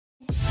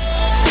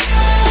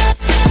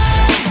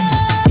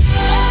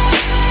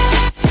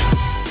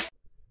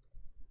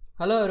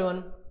Hello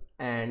everyone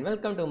and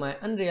welcome to my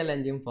Unreal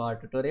Engine 4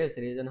 tutorial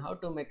series on how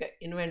to make an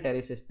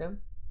inventory system.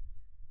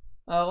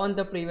 On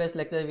the previous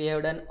lecture we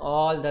have done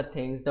all the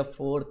things, the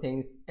four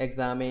things: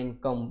 examine,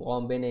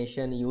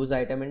 combination, use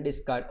item and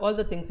discard. All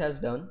the things has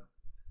done,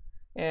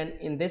 and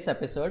in this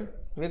episode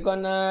we're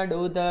gonna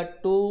do the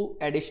two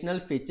additional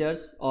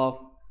features of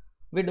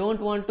we don't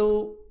want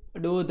to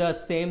do the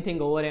same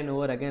thing over and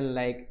over again,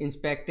 like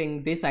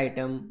inspecting this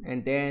item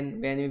and then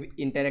when we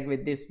interact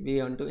with this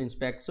we want to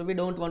inspect. So we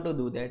don't want to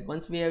do that.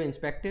 Once we have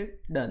inspected,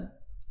 done.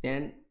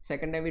 Then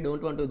second time we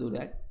don't want to do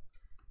that.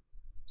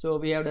 So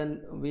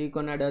we're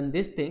gonna done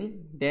this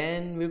thing.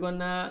 Then we're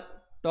gonna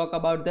talk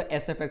about the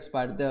SFX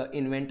part, the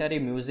inventory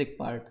music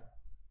part.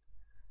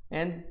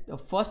 And the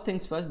first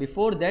things first,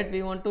 before that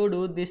we want to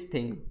do this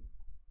thing.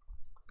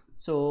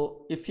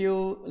 So if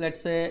you,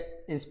 let's say,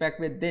 inspect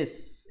with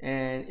this,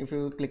 and if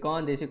you click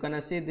on this, you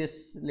gonna see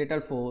this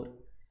little 4.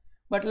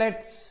 But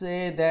let's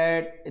say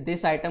that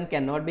this item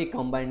cannot be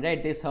combined,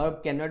 right? This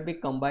herb cannot be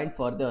combined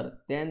further,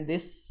 then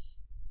this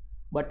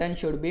button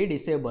should be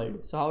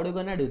disabled. So how are you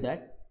gonna do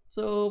that?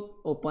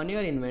 So open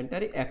your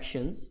inventory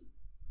actions.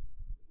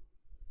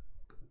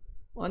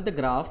 On the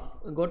graph,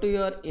 go to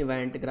your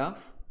event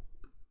graph.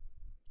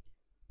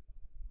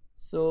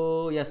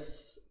 So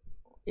yes,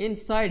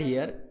 inside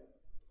here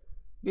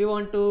we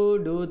want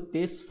to do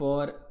this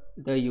for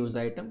the use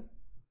item.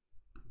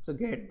 So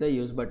get the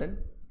use button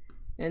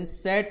and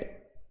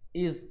set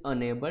is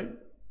enabled.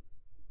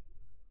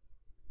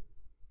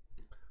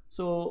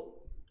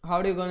 So how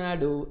are you gonna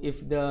do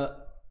if the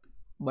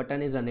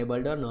button is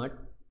enabled or not?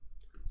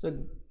 So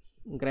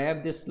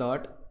grab this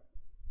slot,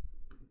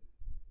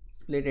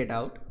 split it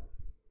out,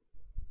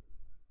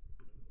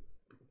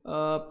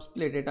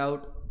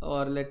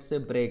 or let's say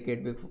break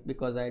it,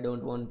 because I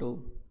don't want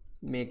to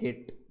make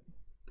it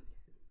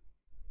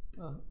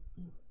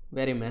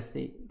very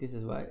messy. This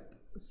is why.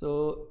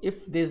 So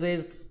if this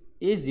is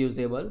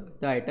usable,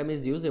 the item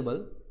is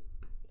usable,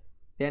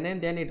 then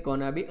and then it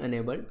gonna be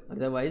enabled,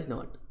 otherwise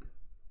not.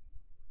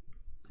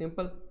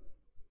 Simple.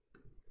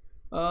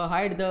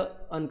 Hide the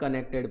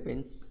unconnected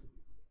pins.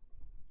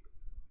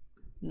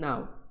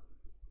 Now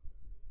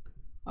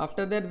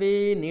after that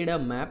we need a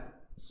map,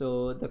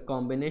 so the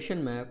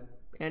combination map,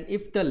 and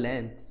if the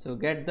length, so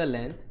get the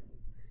length.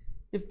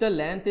 If the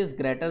length is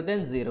greater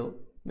than 0,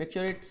 make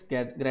sure it's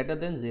greater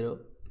than 0.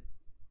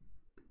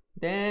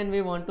 Then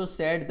we want to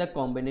set the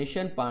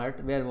combination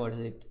part, where was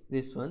it,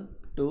 this one,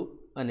 to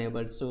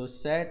enabled. So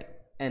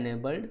set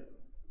enabled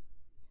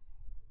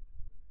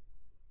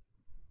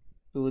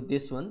to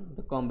this one,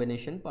 the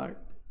combination part,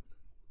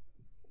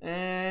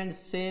 and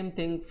same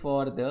thing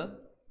for the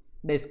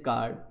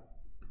discard.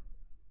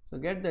 So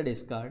get the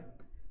discard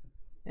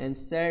and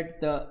set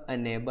the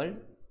enabled,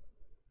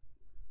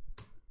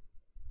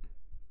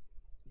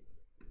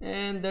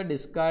 and the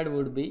discard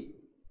would be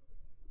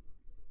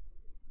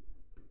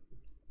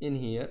in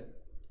here.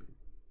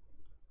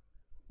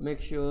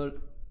 Make sure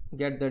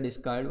get the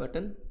discard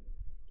button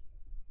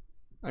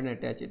and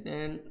attach it,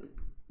 and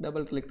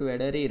double click to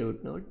add a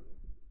reroute node.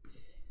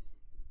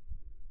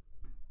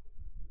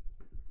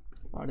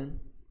 Pardon.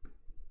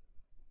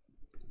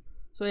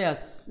 So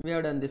yes, we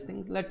have done these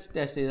things. Let's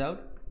test it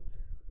out.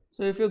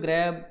 So if you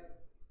grab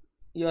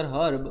your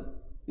herb,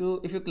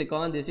 if you click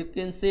on this, you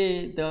can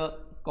see the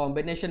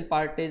combination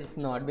part is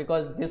not,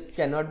 because this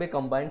cannot be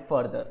combined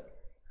further.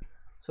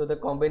 So the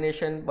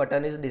combination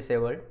button is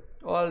disabled.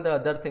 All the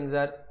other things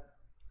are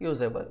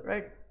usable,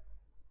 right?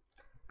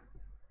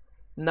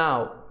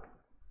 Now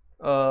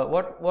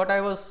what I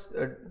was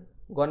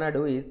gonna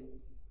do is,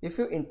 if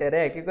you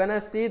interact, you're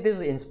gonna see this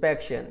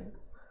inspection,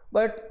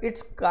 but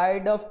it's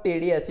kind of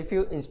tedious if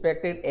you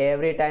inspect it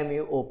every time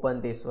you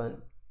open this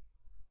one.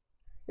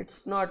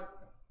 It's not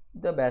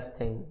the best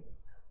thing.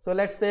 So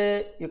let's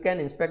say you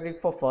can inspect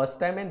it for first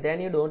time and then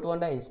you don't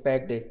want to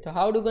inspect it. So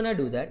how do you gonna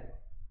do that?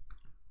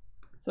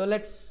 So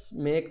let's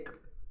make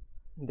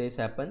this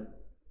happen.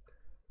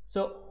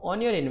 So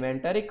on your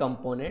inventory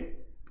component,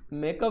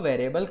 make a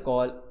variable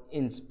called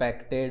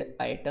inspected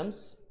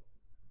items.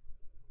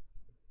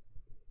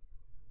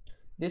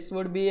 This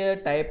would be a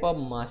type of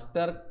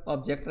master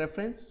object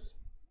reference,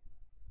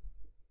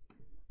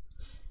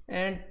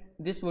 and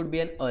this would be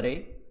an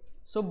array.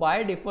 So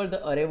by default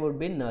the array would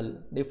be null,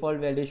 default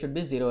value should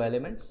be 0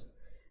 elements,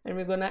 and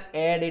we're gonna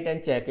add it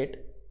and check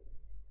it.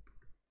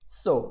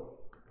 So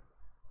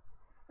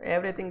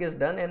everything is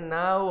done, and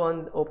now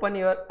open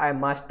your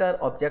master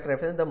object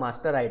reference, the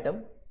master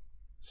item.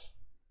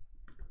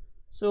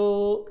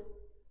 So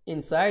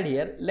inside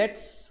here,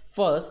 let's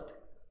first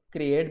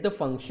create the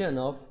function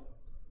of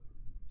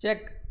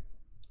check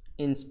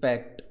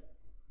inspect.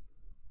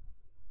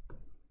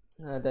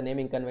 The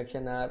naming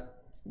convention are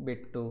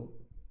bit too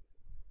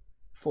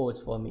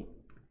force for me,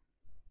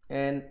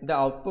 and the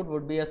output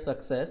would be a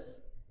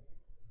success.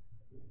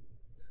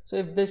 So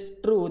if this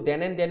is true,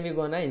 then and then we're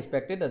gonna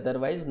inspect it,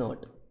 otherwise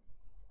not.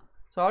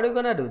 So how are you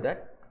gonna do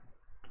that?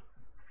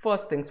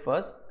 First things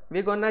first,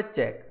 we're gonna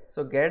check.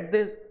 So get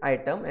this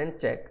item and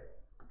check.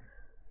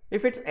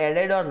 if it's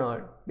added or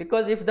not,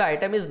 because if the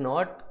item is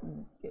not,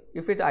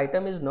 if it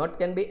item is not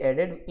can be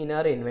added in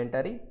our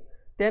inventory,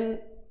 then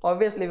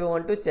obviously we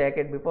want to check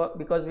it before,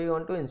 because we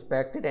want to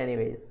inspect it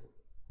anyways.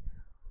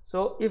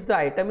 So if the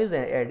item is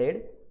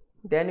added,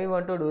 then we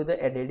want to do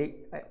the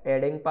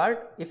adding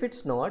part. If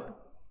it's not,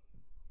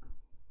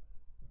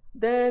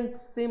 then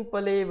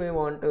simply we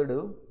want to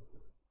do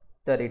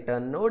the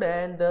return node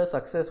and the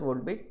success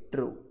would be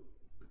true,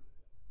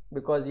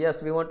 because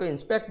yes, we want to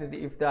inspect it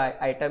if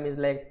the item is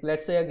like,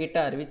 let's say, a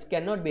guitar which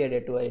cannot be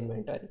added to our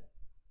inventory.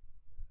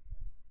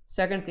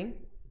 Second thing,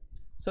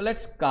 so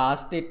let's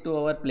cast it to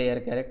our player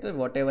character,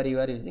 whatever you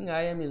are using.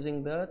 I am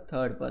using the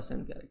third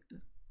person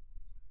character,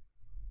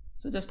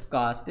 so just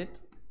cast it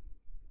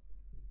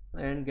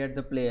and get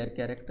the player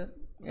character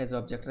as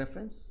object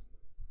reference.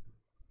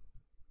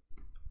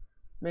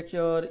 Make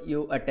sure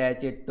you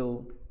attach it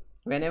to,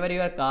 whenever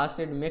you are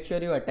casted, make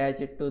sure you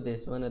attach it to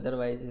this one,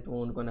 otherwise it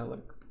won't gonna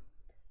work.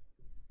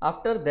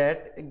 After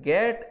that,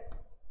 get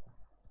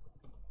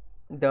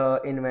the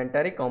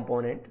inventory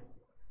component,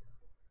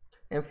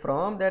 and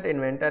from that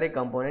inventory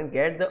component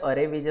get the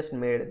array we just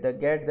made,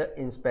 get the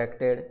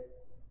inspected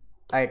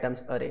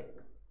items array,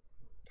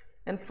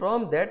 and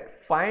from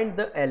that find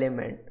the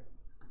element,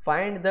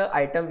 find the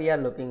item we are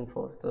looking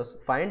for. So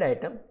find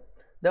item,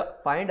 the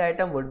find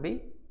item would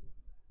be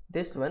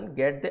this one,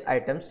 get the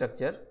item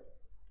structure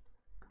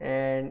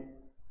and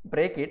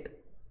break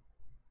it,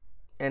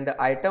 and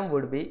the item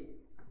would be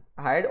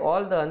hide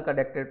all the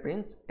unconnected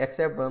prints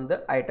except from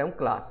the item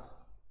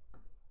class,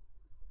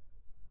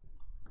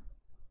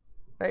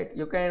 right?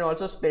 You can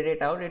also split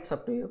it out, it's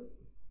up to you.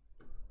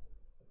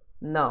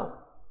 Now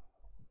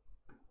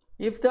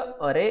if the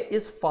array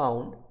is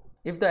found,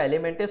 if the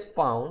element is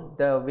found,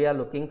 the array we are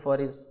looking for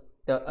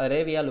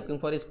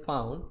is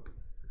found,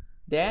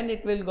 then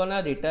it will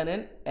gonna return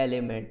an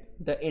element,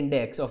 the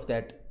index of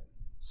that.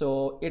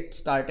 So it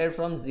started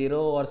from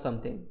 0 or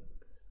something.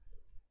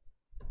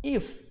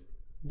 If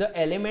the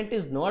element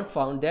is not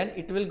found, then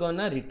it will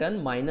gonna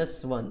return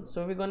 -1.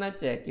 So we're gonna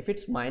check if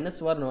it's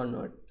 -1 or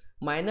not.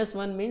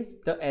 -1 means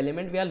the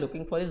element we are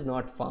looking for is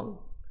not found.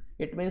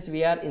 It means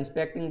we are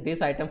inspecting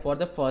this item for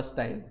the first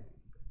time.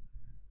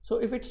 So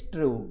if it's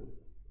true,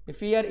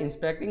 if we are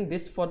inspecting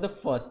this for the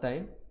first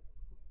time,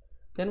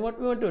 then what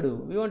we want to do,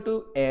 we want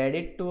to add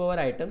it to our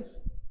items.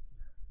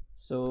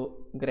 So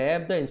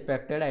grab the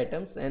inspected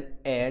items and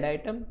add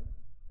item.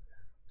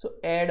 So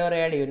add or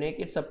add unique,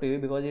 it's up to you,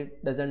 because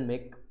it doesn't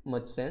make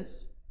much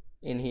sense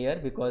in here,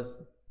 because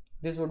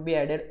this would be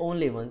added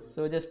only once.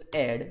 So just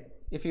add.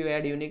 If you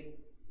add unique,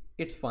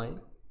 it's fine.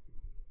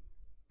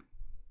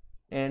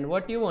 And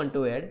what you want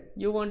to add,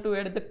 you want to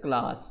add the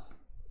class,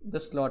 the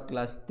slot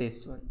class,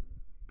 this one.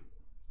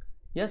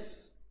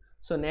 Yes.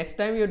 So next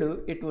time you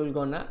do, it will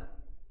gonna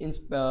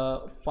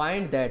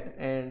find that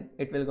and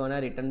it will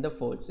gonna return the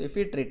false. If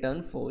it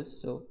return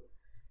false, so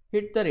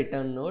hit the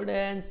return node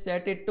and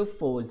set it to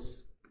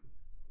false,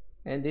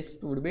 and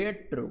this would be a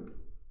true.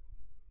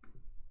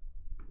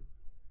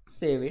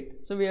 Save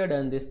it. So we have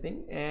done this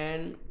thing,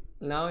 and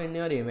now in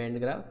your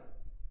event graph,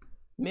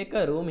 make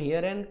a room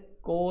here and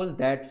call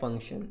that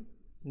function,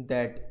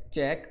 that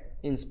check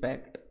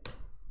inspect,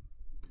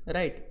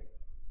 right?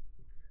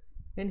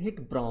 And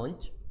hit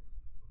branch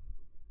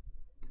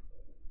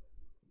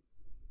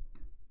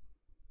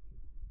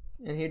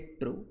and hit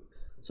true.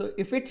 So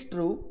if it's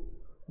true,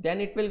 then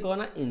it will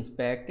gonna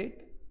inspect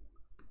it.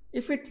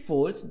 If it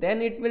false,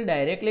 then it will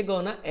directly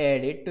gonna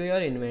add it to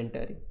your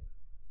inventory.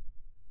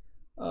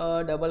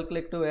 Double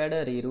click to add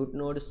a reroute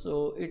node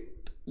so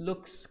it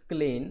looks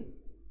clean,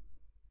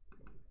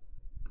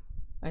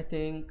 I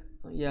think.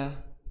 Yeah,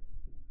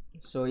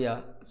 so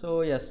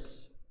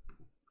yes,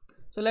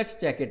 so let's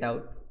check it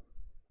out.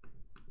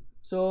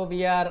 So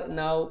we are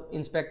now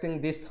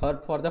inspecting this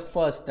herb for the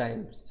first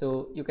time,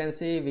 so you can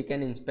see we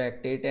can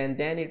inspect it and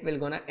then it will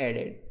gonna add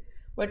it.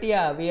 But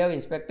yeah, we have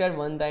inspected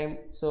one time,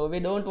 so we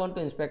don't want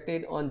to inspect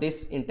it on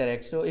this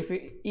interact. So if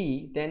we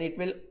E, then it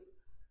will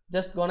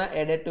just gonna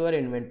add it to our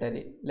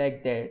inventory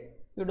like that.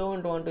 You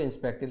don't want to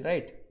inspect it,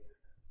 right?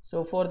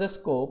 So for the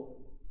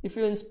scope, if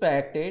you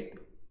inspect it,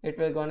 it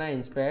will gonna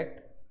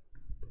inspect.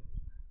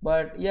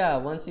 But yeah,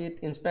 once it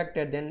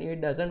inspected, then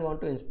it doesn't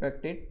want to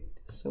inspect it,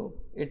 so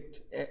it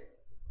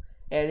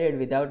added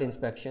without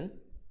inspection.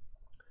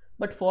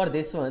 But for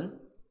this one,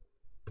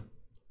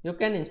 you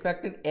can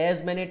inspect it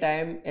as many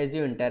times as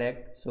you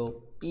interact.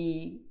 So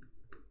E,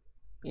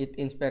 it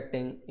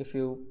inspecting. If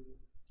you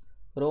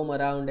roam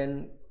around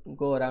and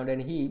go around,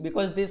 and he,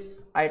 because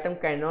this item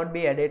cannot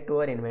be added to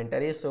our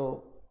inventory,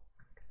 so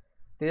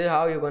this is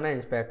how you're gonna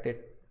inspect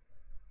it.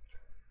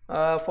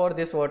 For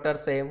this water,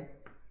 same,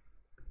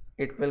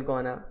 it will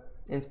gonna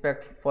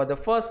inspect for the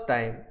first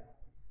time,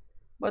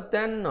 but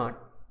then not.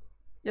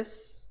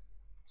 Yes,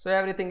 so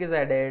everything is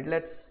added.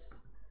 Let's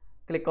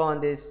click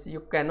on this.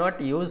 You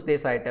cannot use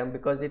this item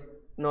because it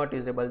not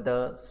usable.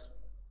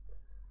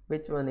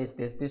 Which one is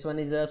this? This one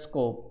is a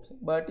scope,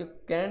 but you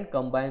can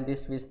combine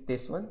this with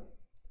this one,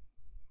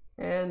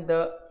 and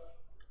the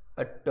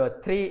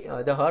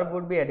herb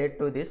would be added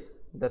to this,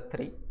 the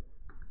 3.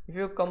 If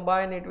you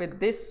combine it with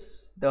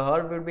this, the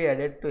herb will be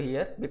added to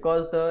here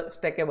because the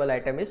stackable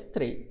item is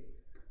 3.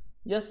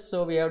 Yes,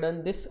 so we have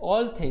done this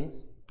all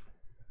things.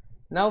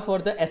 Now for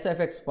the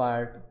SFX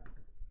part.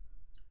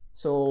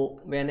 So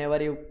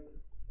whenever you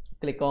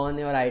click on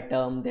your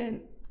item,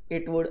 then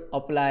it would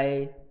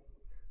apply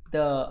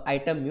the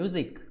item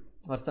music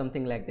or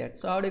something like that.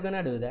 So how are you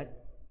gonna do that?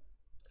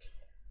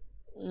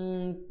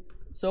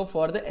 So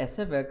for the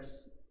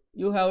SFX,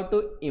 you have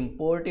to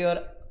import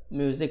your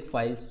music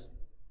files,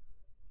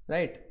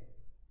 right?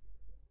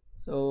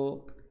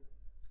 So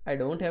I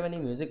don't have any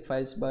music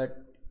files, but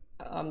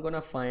I'm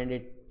gonna find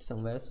it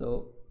somewhere.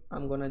 So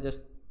I'm gonna just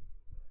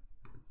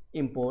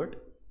import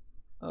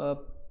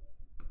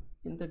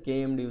in the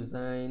game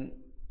design.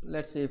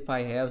 Let's see if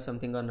I have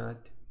something or not.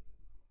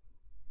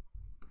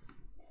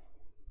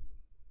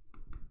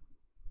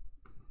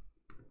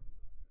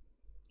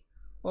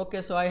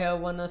 Okay, so I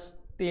have a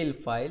still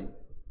file.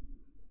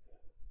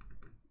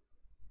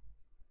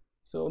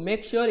 So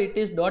make sure it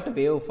is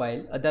 .wav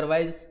file,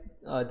 otherwise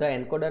the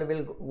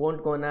encoder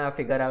won't gonna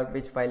figure out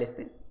which file is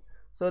this.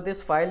 So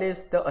this file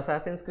is the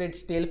Assassin's Creed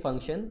still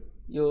function,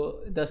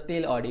 the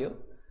still audio.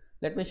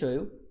 Let me show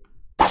you.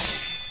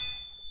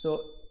 So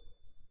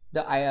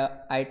the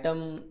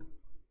item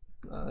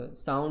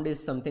sound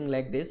is something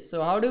like this.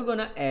 So how do you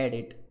gonna add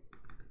it?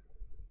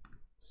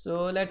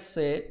 So let's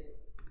say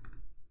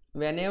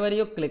whenever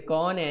you click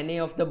on any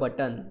of the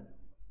button,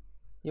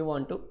 you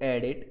want to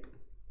add it.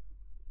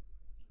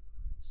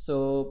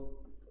 So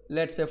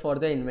let's say for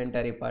the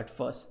inventory part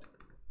first.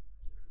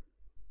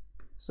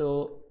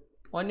 So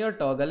on your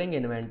toggling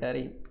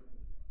inventory,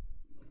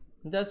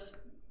 just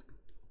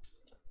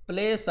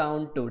play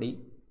sound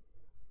 2D.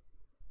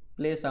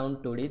 Play sound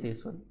 2D,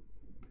 this one.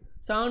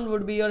 Sound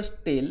would be your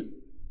still.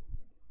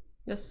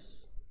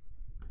 Yes.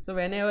 So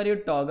whenever you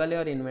toggle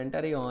your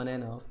inventory on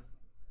and off,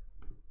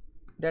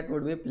 that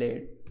would be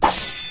played.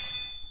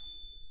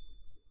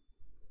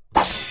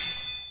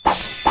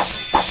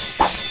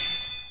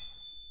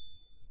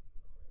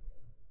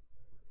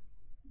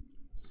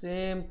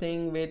 Same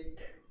thing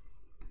with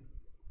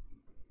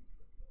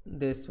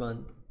this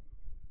one.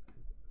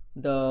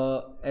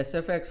 The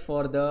SFX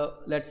for the,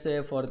 let's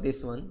say for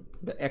this one,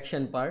 the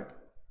action part.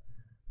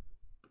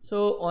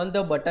 So on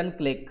the button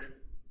click,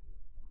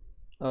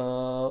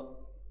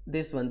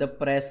 this one, the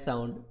press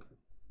sound,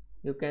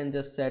 you can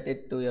just set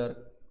it to your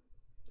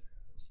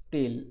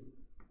still.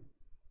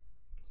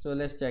 So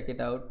let's check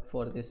it out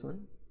for this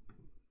one.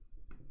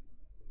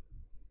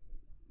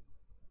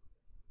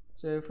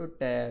 So if you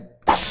tab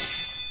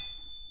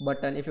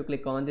button, if you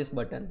click on this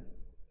button,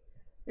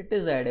 it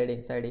is added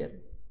inside here.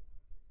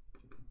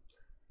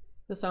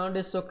 The sound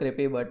is so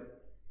creepy,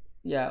 but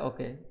yeah,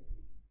 okay.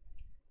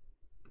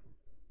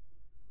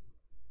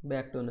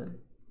 Back to none.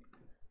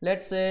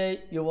 Let's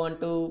say you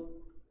want to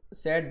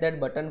set that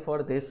button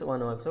for this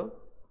one also.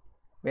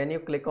 When you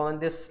click on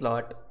this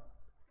slot,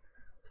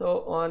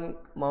 so on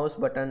mouse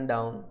button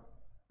down,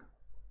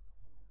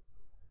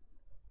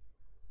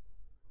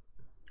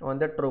 on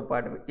the true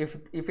part,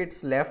 if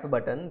it's left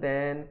button,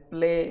 then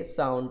play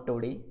sound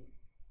 2D.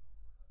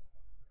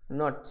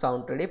 Not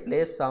sound 2D,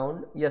 play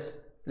sound, yes,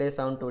 play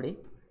sound 2D.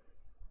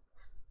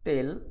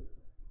 Still,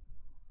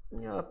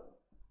 yeah.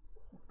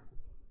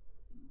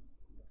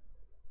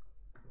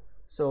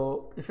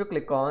 So if you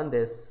click on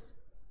this,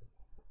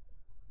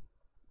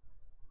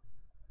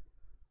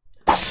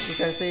 you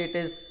can see it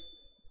is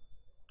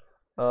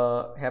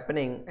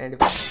happening, and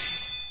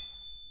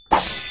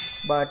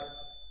but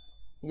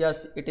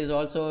yes, it is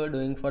also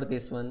doing for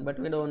this one, but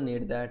we don't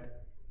need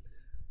that.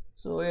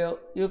 So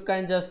you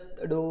can just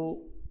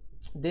do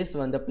this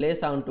one, the play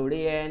sound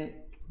 2D, and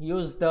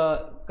use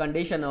the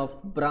condition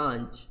of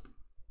branch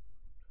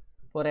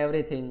for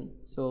everything.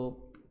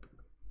 So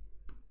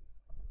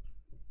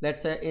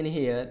let's say in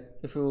here,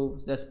 if you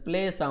just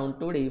play sound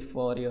 2D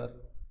for your,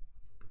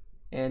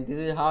 and this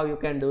is how you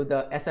can do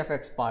the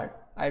SFX part.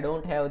 I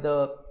don't have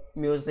the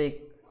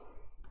music,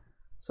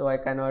 so I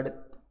cannot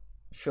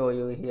show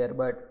you here,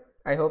 but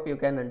I hope you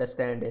can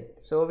understand it.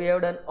 So we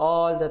have done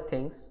all the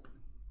things,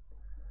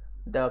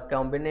 the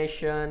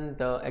combination,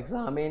 the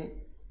examine.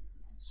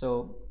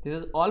 So this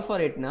is all for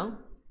it now,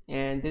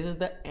 and this is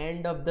the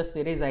end of the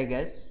series, I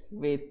guess,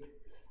 with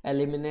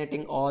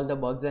eliminating all the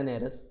bugs and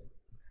errors.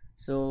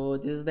 So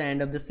this is the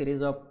end of the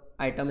series of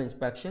item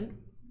inspection.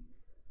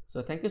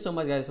 So thank you so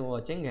much guys for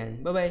watching,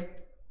 and bye bye.